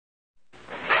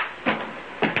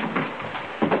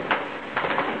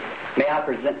I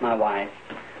present my wife.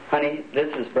 Honey,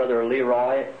 this is Brother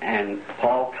Leroy and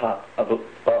Paul Cupp of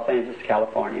Los Angeles,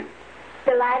 California.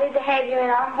 Delighted to have you in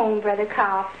our home, Brother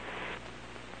Cupp.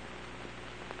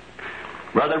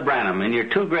 Brother Branham, in your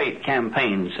two great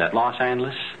campaigns at Los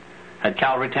Angeles, at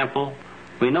Calvary Temple,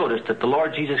 we noticed that the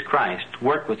Lord Jesus Christ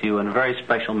worked with you in a very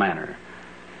special manner.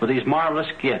 With these marvelous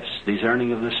gifts, these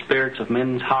earning of the spirits of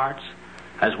men's hearts,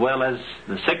 as well as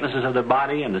the sicknesses of their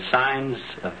body and the signs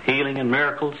of healing and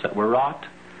miracles that were wrought,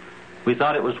 we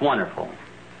thought it was wonderful.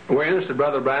 We're interested,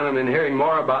 Brother Branham, in hearing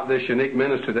more about this unique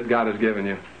ministry that God has given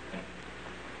you.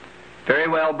 Very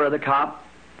well, Brother Cupp.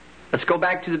 Let's go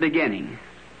back to the beginning.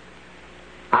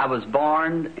 I was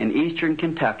born in eastern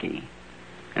Kentucky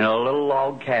in a little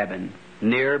log cabin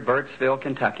near Burkesville,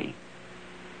 Kentucky.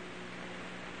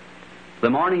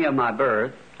 The morning of my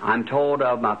birth, I'm told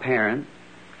of my parents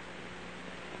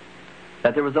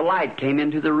that there was a light came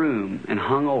into the room and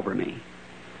hung over me.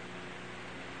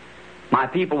 My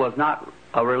people was not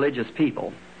a religious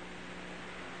people.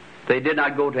 They did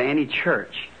not go to any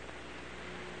church.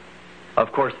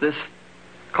 Of course, this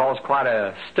caused quite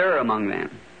a stir among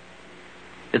them.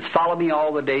 It's followed me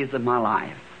all the days of my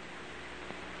life.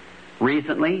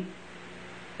 Recently,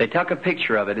 they took a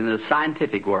picture of it in the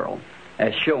scientific world,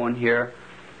 as shown here.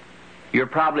 You're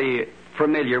probably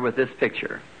familiar with this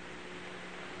picture.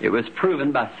 It was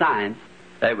proven by science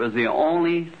that it was the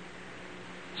only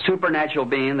supernatural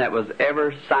being that was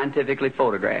ever scientifically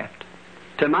photographed.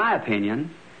 To my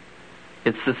opinion,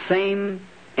 it's the same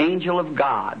angel of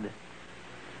God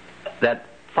that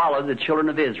followed the children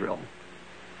of Israel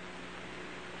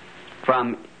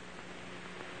from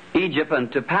Egypt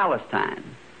unto Palestine.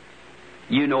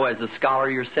 You know, as a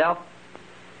scholar yourself,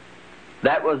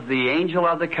 that was the angel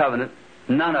of the covenant,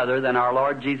 none other than our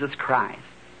Lord Jesus Christ.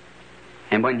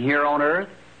 And when here on earth,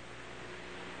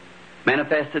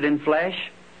 manifested in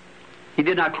flesh, he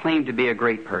did not claim to be a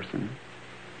great person.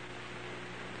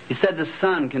 He said the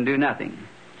Son can do nothing,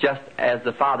 just as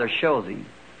the Father shows him.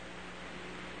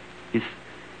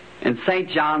 In St.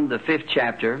 John, the 5th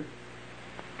chapter,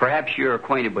 perhaps you're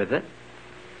acquainted with it,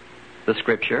 the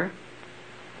Scripture,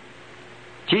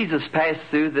 Jesus passed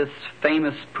through this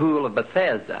famous pool of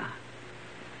Bethesda.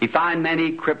 You find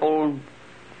many crippled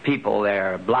people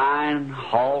there, blind,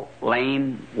 halt,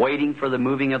 lame, waiting for the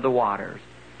moving of the waters.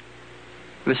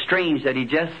 It was strange that he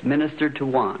just ministered to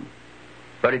one.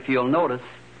 But if you'll notice,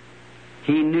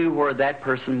 he knew where that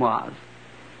person was.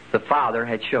 The Father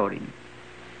had showed him.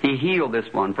 He healed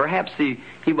this one. Perhaps he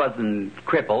wasn't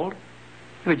crippled.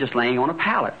 He was just laying on a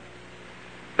pallet.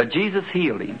 But Jesus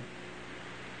healed him.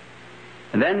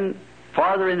 And then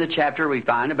farther in the chapter we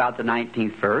find about the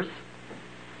 19th verse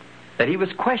that he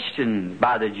was questioned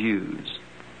by the Jews.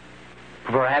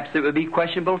 Perhaps it would be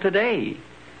questionable today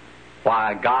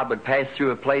why God would pass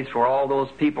through a place where all those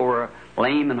people were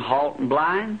lame and halt and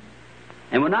blind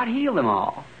and would not heal them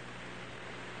all.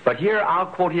 But here I'll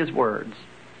quote his words.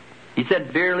 He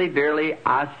said, "Verily, verily,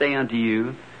 I say unto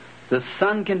you, the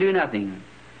Son can do nothing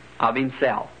of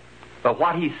himself, but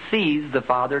what he sees the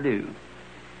Father do.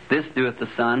 This doeth the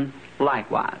Son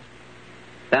likewise."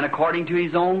 Then according to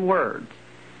his own words,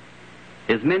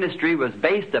 his ministry was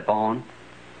based upon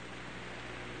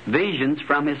visions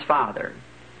from his Father.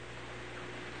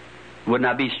 Would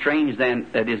not be strange then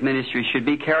that his ministry should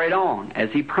be carried on as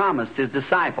he promised his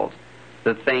disciples,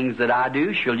 "The things that I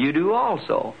do shall you do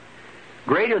also.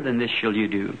 Greater than this shall you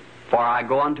do, for I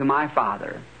go unto my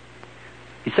Father."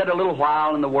 He said, "A little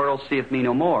while and the world seeth me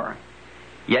no more.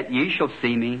 Yet ye shall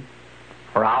see me,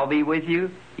 for I'll be with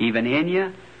you, even in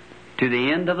you, to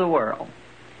the end of the world."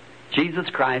 Jesus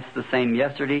Christ the same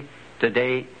yesterday,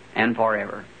 today, and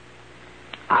forever.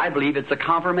 I believe it's a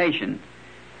confirmation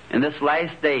in this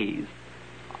last days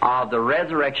of the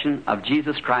resurrection of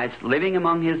Jesus Christ living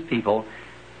among his people,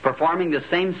 performing the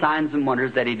same signs and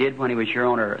wonders that he did when he was here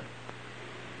on earth.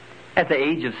 At the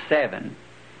age of 7,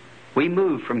 we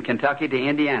moved from Kentucky to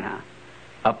Indiana,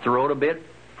 up the road a bit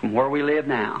from where we live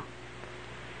now.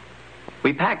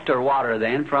 We packed our water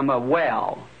then from a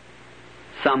well,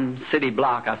 some city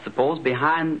block, I suppose,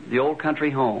 behind the old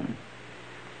country home.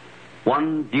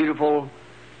 One beautiful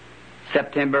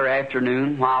September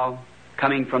afternoon, while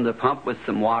coming from the pump with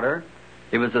some water,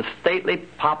 there was a stately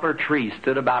poplar tree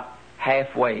stood about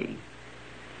halfway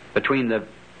between the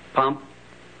pump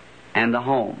and the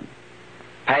home.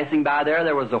 Passing by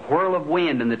there was a whirl of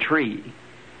wind in the tree,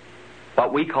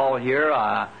 what we call here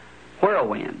a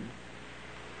whirlwind.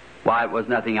 Why, it was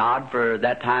nothing odd for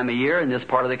that time of year in this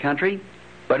part of the country,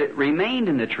 but it remained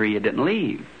in the tree. It didn't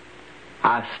leave.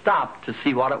 I stopped to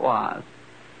see what it was,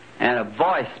 and a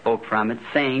voice spoke from it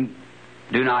saying,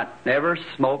 Do not ever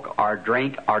smoke or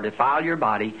drink or defile your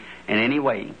body in any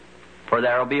way, for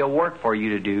there will be a work for you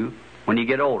to do when you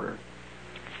get older.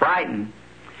 Frightened,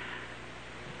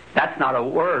 that's not a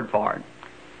word for it.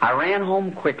 I ran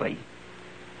home quickly,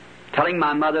 telling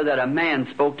my mother that a man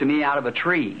spoke to me out of a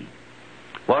tree.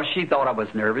 Well, she thought I was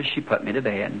nervous. She put me to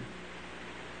bed.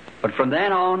 But from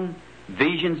then on,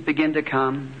 visions begin to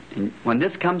come. And when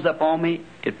this comes up on me,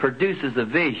 it produces a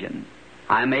vision.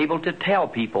 I'm able to tell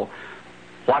people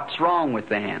what's wrong with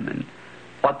them and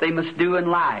what they must do in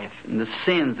life and the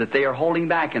sins that they are holding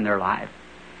back in their life.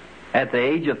 At the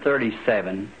age of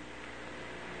 37,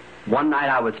 one night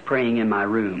I was praying in my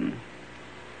room.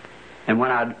 And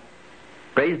when I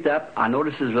raised up, I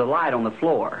noticed there was a light on the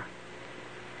floor.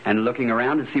 And looking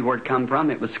around to see where it come from,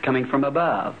 it was coming from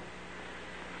above.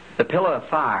 The pillar of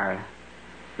fire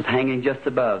was hanging just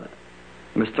above.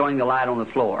 It was throwing the light on the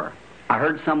floor. I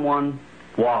heard someone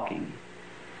walking.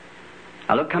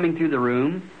 I looked coming through the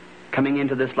room. Coming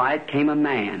into this light came a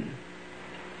man.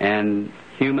 And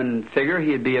human figure,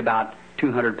 he'd be about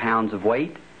 200 pounds of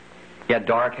weight. He had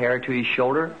dark hair to his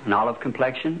shoulder, an olive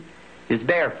complexion. He was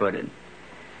barefooted.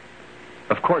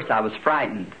 Of course, I was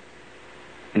frightened.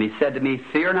 And he said to me,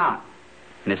 "Fear not."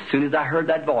 And as soon as I heard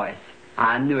that voice,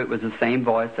 I knew it was the same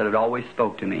voice that had always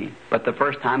spoke to me, but the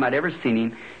first time I'd ever seen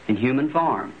him in human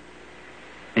form.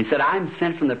 And he said, "I am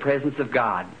sent from the presence of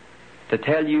God to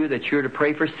tell you that you're to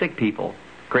pray for sick people.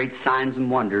 Great signs and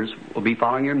wonders will be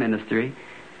following your ministry,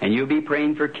 and you'll be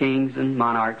praying for kings and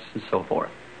monarchs and so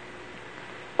forth."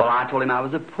 Well, I told him I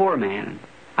was a poor man.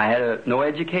 I had no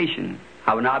education.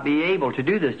 I would not be able to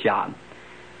do this job.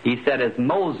 He said, as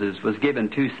Moses was given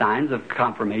 2 signs of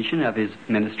confirmation of his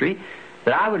ministry,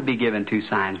 that I would be given 2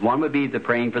 signs. One would be the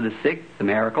praying for the sick, the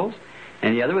miracles,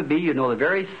 and the other would be, you know, the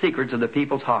very secrets of the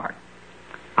people's heart.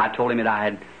 I told him that I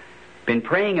had been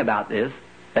praying about this,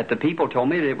 that the people told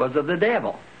me that it was of the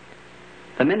devil,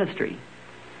 the ministry.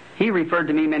 He referred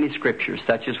to me many scriptures,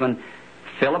 such as when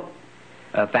Philip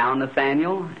found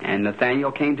Nathanael, and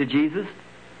Nathanael came to Jesus.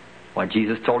 Well,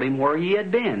 Jesus told him where he had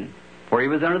been, where he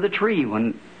was under the tree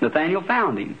when Nathanael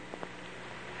found him.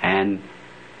 And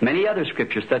many other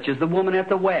scriptures, such as the woman at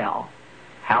the well,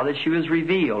 how that she was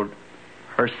revealed,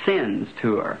 her sins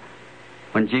to her.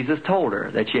 When Jesus told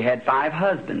her that she had 5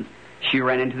 husbands, she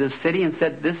ran into the city and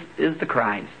said, "This is the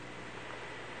Christ."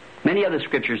 Many other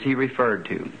scriptures he referred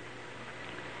to.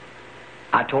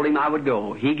 I told him I would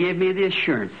go. He gave me the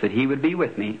assurance that he would be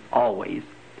with me always.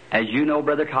 As you know,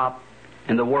 Brother Kopp,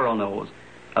 and the world knows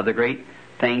of the great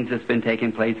things that's been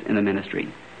taking place in the ministry.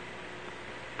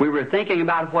 We were thinking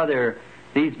about whether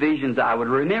these visions, I would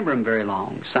remember them very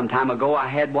long. Some time ago I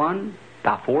had one,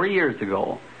 about 4 years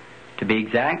ago, to be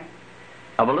exact,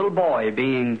 of a little boy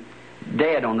being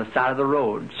dead on the side of the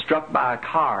road, struck by a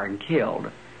car and killed.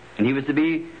 And he was to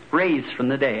be raised from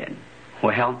the dead.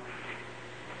 Well,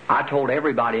 I told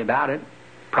everybody about it,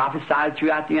 prophesied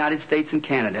throughout the United States and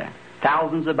Canada.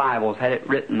 Thousands of Bibles had it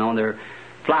written on their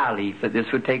flyleaf that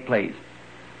this would take place.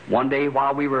 One day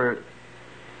while we were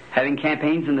having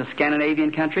campaigns in the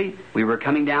Scandinavian country, we were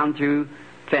coming down through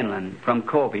Finland from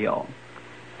Kuopio.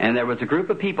 And there was a group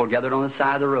of people gathered on the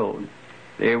side of the road.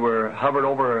 They were hovered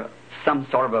over some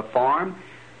sort of a farm.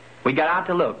 We got out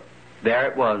to look. There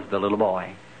it was, the little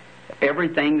boy.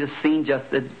 Everything, the scene just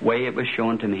the way it was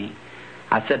shown to me.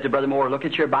 I said to Brother Moore, "Look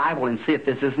at your Bible and see if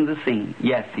this isn't the scene."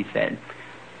 "Yes," he said.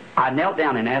 I knelt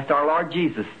down and asked our Lord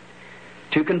Jesus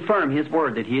to confirm His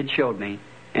word that He had showed me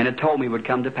and had told me would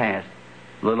come to pass.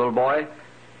 The little boy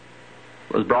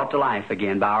was brought to life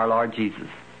again by our Lord Jesus.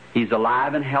 He's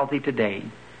alive and healthy today.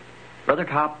 Brother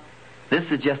Kopp, this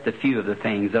is just a few of the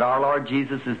things that our Lord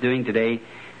Jesus is doing today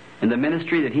in the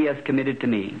ministry that He has committed to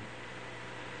me.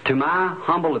 To my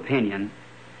humble opinion,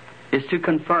 is to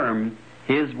confirm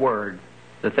His word.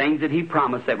 The things that He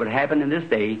promised that would happen in this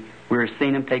day, we're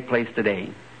seeing them take place today.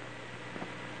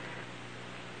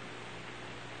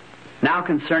 Now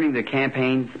concerning the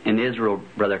campaigns in Israel,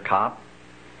 Brother Kopp,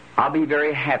 I'll be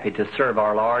very happy to serve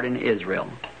our Lord in Israel.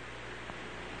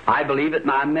 I believe that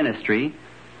my ministry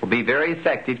will be very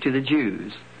effective to the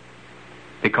Jews,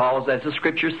 because, as the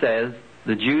Scripture says,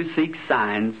 the Jews seek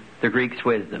signs, the Greeks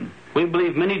wisdom. We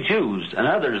believe many Jews and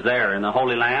others there in the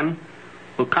Holy Land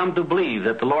will come to believe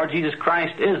that the Lord Jesus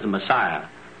Christ is the Messiah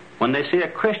when they see a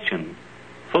Christian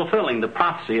fulfilling the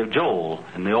prophecy of Joel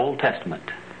in the Old Testament.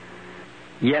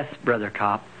 Yes, Brother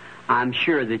Kopp, I'm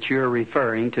sure that you're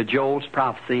referring to Joel's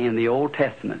prophecy in the Old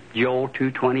Testament, Joel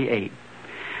 2:28.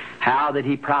 How that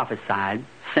he prophesied,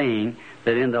 saying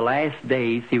that in the last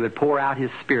days He would pour out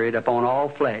His Spirit upon all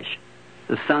flesh.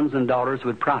 The sons and daughters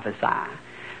would prophesy.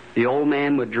 the old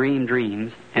man would dream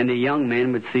dreams, and the young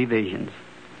man would see visions.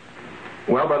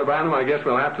 Well, Brother Branham, I guess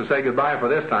we'll have to say goodbye for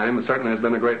this time. It certainly has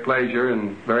been a great pleasure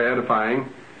and very edifying.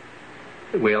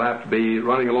 We'll have to be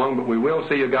running along, but we will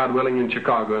see you, God willing, in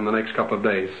Chicago in the next couple of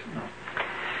days.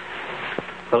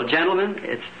 Well, gentlemen,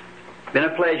 it's been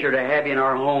a pleasure to have you in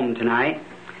our home tonight.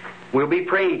 We'll be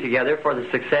praying together for the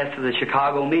success of the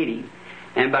Chicago meeting.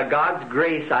 And by God's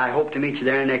grace, I hope to meet you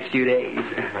there in the next few days.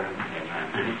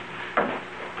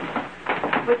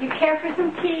 Would you care for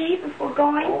some tea before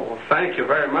going? Oh, thank you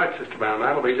very much, Sister Brown.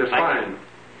 That'll be just fine.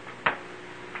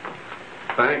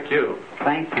 Thank you.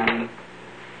 Thanks, honey.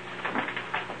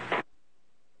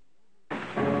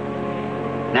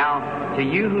 Now, to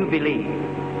you who believe,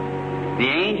 the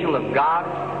angel of God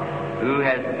who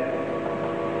has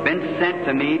been sent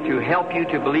to me to help you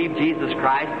to believe Jesus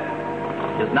Christ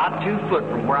is not 2 foot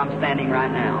from where I'm standing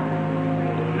right now.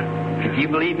 If you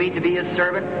believe me to be His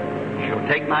servant, you'll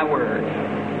take my word.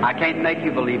 I can't make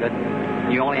you believe it.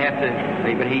 You only have to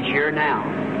believe it. He's here now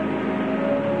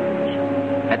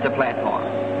at the platform.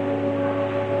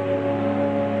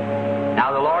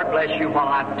 Now, the Lord bless you while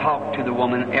I talk to the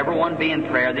woman. Everyone be in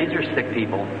prayer. These are sick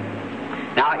people.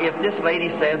 Now, if this lady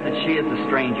says that she is a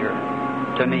stranger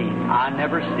to me, I've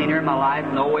never seen her in my life,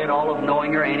 no way at all of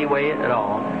knowing her any way at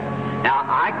all. Now,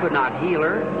 I could not heal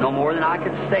her no more than I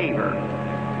could save her.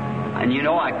 And you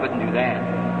know I couldn't do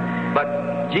that.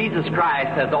 But Jesus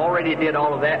Christ has already did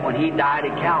all of that when He died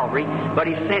at Calvary, but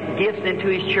He sent gifts into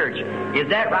His church. Is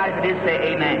that right? If it is,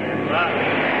 say amen.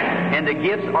 Right. And the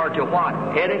gifts are to what?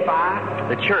 Edify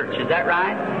the church. Is that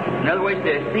right? In other words,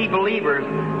 to see believers,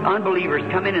 unbelievers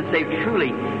come in and say,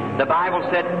 truly, the Bible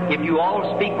said, if you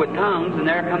all speak with tongues and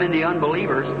there come in the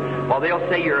unbelievers, well, they'll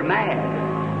say you're mad.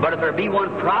 But if there be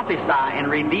one prophesy and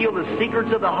reveal the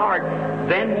secrets of the heart,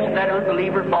 then won't that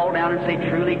unbeliever fall down and say,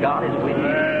 truly, God is with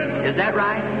you? Is that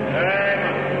right?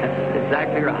 That's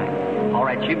exactly right. All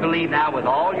right, you believe now with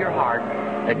all your heart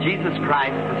that Jesus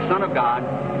Christ, the Son of God,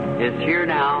 is here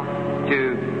now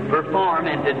to perform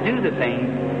and to do the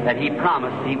things that He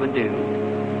promised He would do.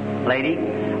 Lady,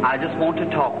 I just want to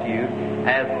talk to you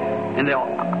and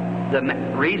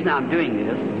the reason I'm doing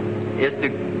this is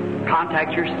to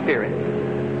contact your spirit.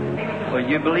 Will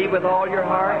you believe with all your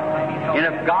heart? And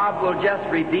if God will just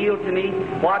reveal to me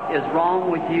what is wrong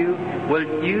with you,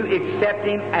 will you accept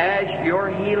Him as your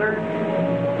healer?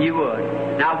 You would.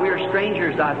 Now, we're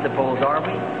strangers, I suppose, are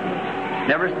we?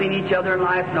 Never seen each other in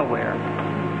life nowhere.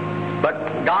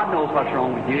 But God knows what's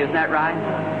wrong with you, isn't that right?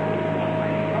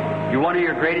 You're one of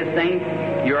your greatest things.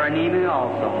 You're anemia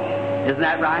also. Isn't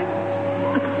that right?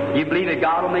 You believe that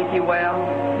God will make you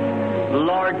well?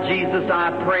 Lord Jesus,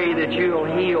 I pray that you'll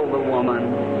heal the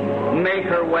woman. Make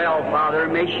her well, Father.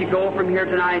 May she go from here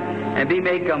tonight and be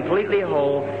made completely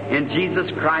whole. In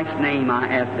Jesus Christ's name I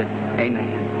ask it.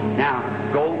 Amen. Now,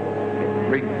 go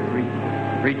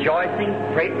rejoicing.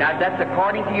 Pray. Now, that's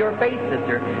according to your faith,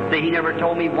 sister. See, He never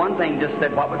told me one thing, just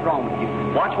said what was wrong with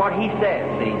you. Watch what He says,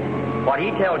 see. What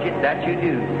He tells you, that you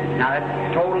do. Now,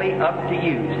 that's totally up to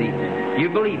you, see. You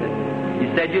believe it.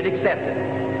 You said you'd accept it.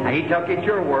 Now, He took it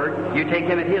your word. You take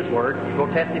Him at His word. Go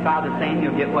testify the same,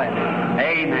 you'll get well.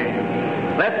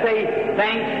 Amen. Let's say,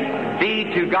 thanks be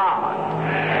to God.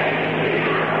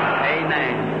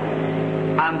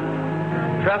 Amen. I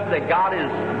trust that God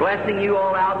is blessing you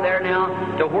all out there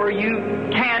now to where you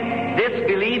can't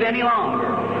disbelieve any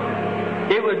longer.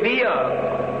 It would be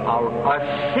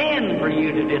a sin for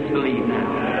you to disbelieve now.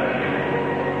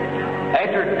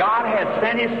 After God has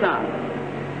sent His Son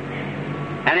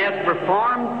and has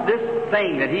performed this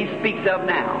thing that He speaks of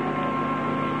now,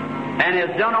 and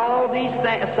has done all these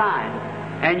signs,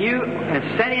 and you have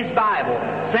sent His Bible,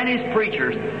 sent His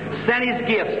preachers, sent His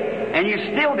gifts, and you're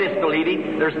still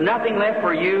disbelieving, there's nothing left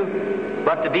for you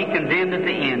but to be condemned at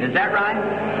the end. Is that right?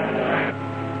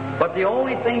 But the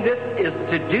only thing this is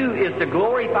to do is to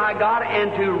glorify God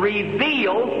and to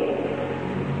reveal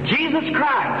Jesus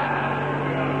Christ.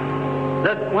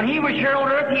 That when He was here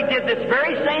on earth, He did this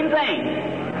very same thing.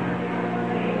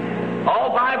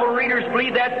 All Bible readers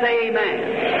believe that, say amen.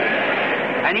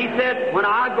 And He said, when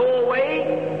I go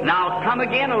away, and I'll come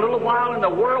again a little while, and the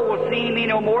world will see me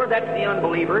no more. That's the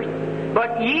unbelievers.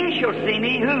 But ye shall see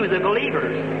me, who? The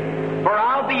believers. For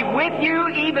I'll be with you,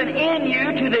 even in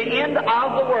you, to the end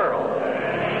of the world.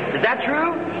 Is that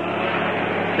true?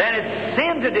 Then it's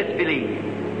sin to disbelieve.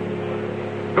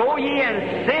 Go ye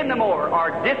and sin no more,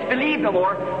 or disbelieve no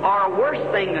more, or a worse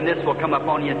thing than this will come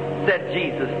upon you, said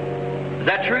Jesus. Is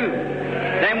that true?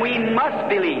 Then we must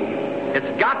believe.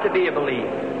 It's got to be a belief,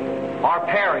 or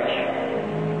perish.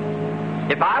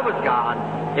 If I was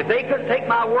God, if they could take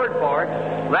my word for it,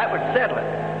 that would settle it.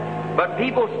 but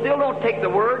people still don't take the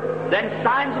Word, then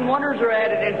signs and wonders are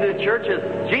added into the church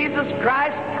as Jesus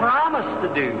Christ promised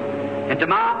to do. And to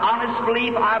my honest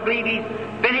belief, I believe He's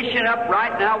finishing up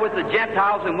right now with the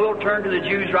Gentiles, and we'll turn to the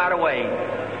Jews right away.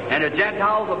 And the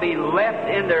Gentiles will be left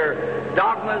in their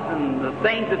dogmas and the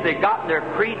things that they've got in their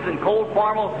creeds and cold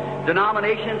formal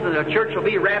denominations, and the church will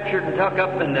be raptured and tucked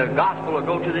up, and the gospel will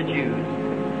go to the Jews.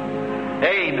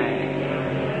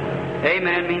 Amen.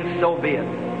 Amen means so be it.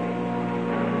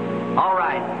 All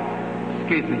right.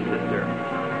 Excuse me, sister.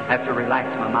 I have to relax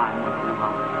my mind once in a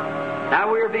while.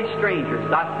 Now we'll be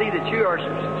strangers. I see that you are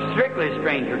strictly a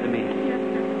stranger to me.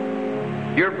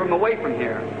 You're from away from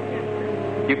here.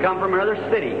 You come from another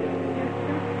city.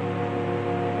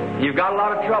 You've got a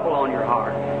lot of trouble on your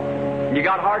heart. You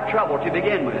got hard trouble to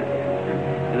begin with.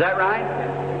 Is that right?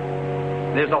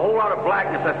 There's a whole lot of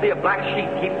blackness. I see a black sheep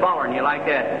keep following you like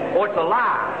that. Oh, it's a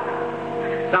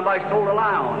lie. Somebody's told a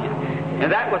lie on you.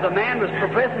 And that was a man who was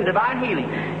professing divine healing.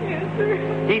 Yes,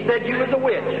 sir. He said you was a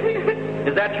witch.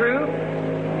 Is that true?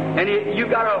 And you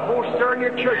got a whole stir in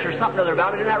your church or something other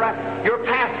about it. Isn't that right? Your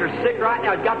pastor's sick right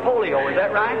now. He's got polio. Is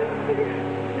that right?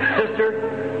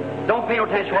 Sister, don't pay no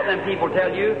attention to what them people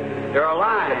tell you. They're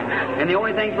lying. And the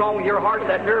only thing's wrong with your heart is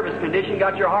that nervous condition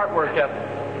got your heart worked up.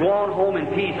 Go on home in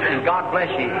peace, and God bless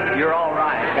you. You're all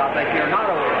right. God bless you. You're not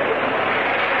over.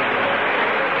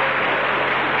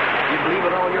 You believe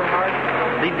with all your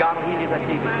heart? Believe God will heal you that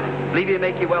evening. Believe He'll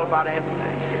make you well by the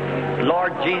heaven.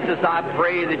 Lord Jesus, I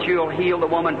pray that You'll heal the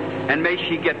woman, and may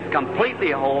she get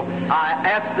completely whole. I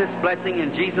ask this blessing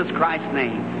in Jesus Christ's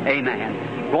name.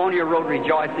 Amen. Go on your road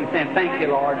rejoicing, saying, thank You,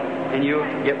 Lord, and you'll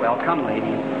get well. Come,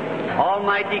 lady.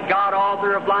 Almighty God,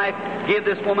 author of life, give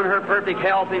this woman her perfect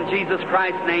health in Jesus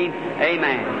Christ's name.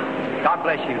 Amen. God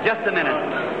bless you. Just a minute.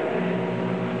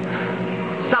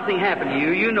 Something happened to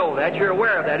you. You know that. You're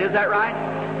aware of that. Is that right?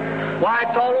 Why,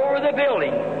 it's all over the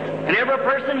building. And every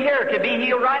person here could be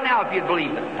healed right now if you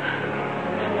believe it.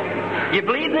 You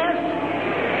believe this?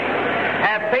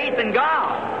 Have faith in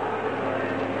God.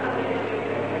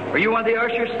 Are you one of the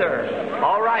ushers, sir?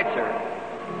 All right, sir.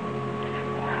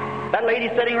 That lady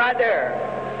sitting right there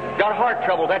got heart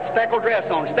trouble. That speckled dress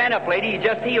on. Stand up, lady. He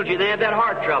just healed you. They had that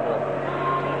heart trouble.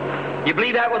 You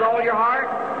believe that with all your heart?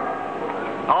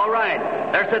 All right.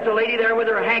 There sits a lady there with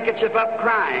her handkerchief up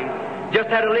crying. Just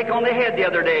had a lick on the head the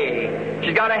other day.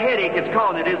 She's got a headache. It's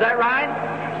causing it. Is that right?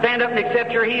 Stand up and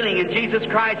accept your healing in Jesus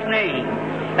Christ's name.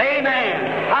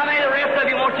 Amen. How many of the rest of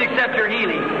you want to accept your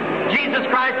healing? Jesus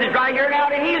Christ is right here now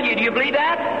to heal you. Do you believe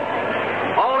that?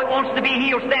 All that wants to be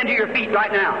healed, stand to your feet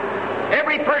right now.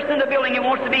 Every person in the building that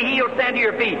wants to be healed, stand to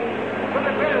your feet.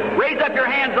 Raise up your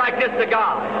hands like this to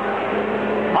God.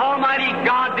 Almighty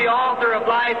God, the author of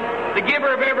life, the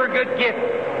giver of every good gift,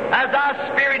 as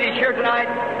Thy Spirit is here tonight,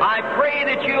 I pray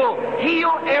that You'll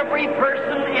heal every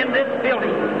person in this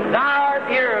building. Thou art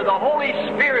here. The Holy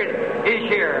Spirit is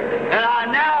here. And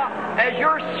I now, as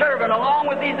Your servant, along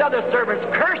with these other servants,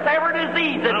 curse every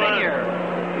disease that's in here.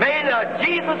 May the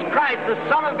Jesus Christ, the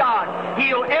Son of God,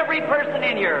 heal every person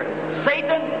in here.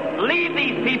 Satan, leave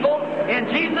these people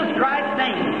in Jesus Christ's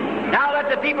name. Now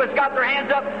that the people that's got their hands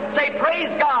up, say,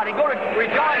 praise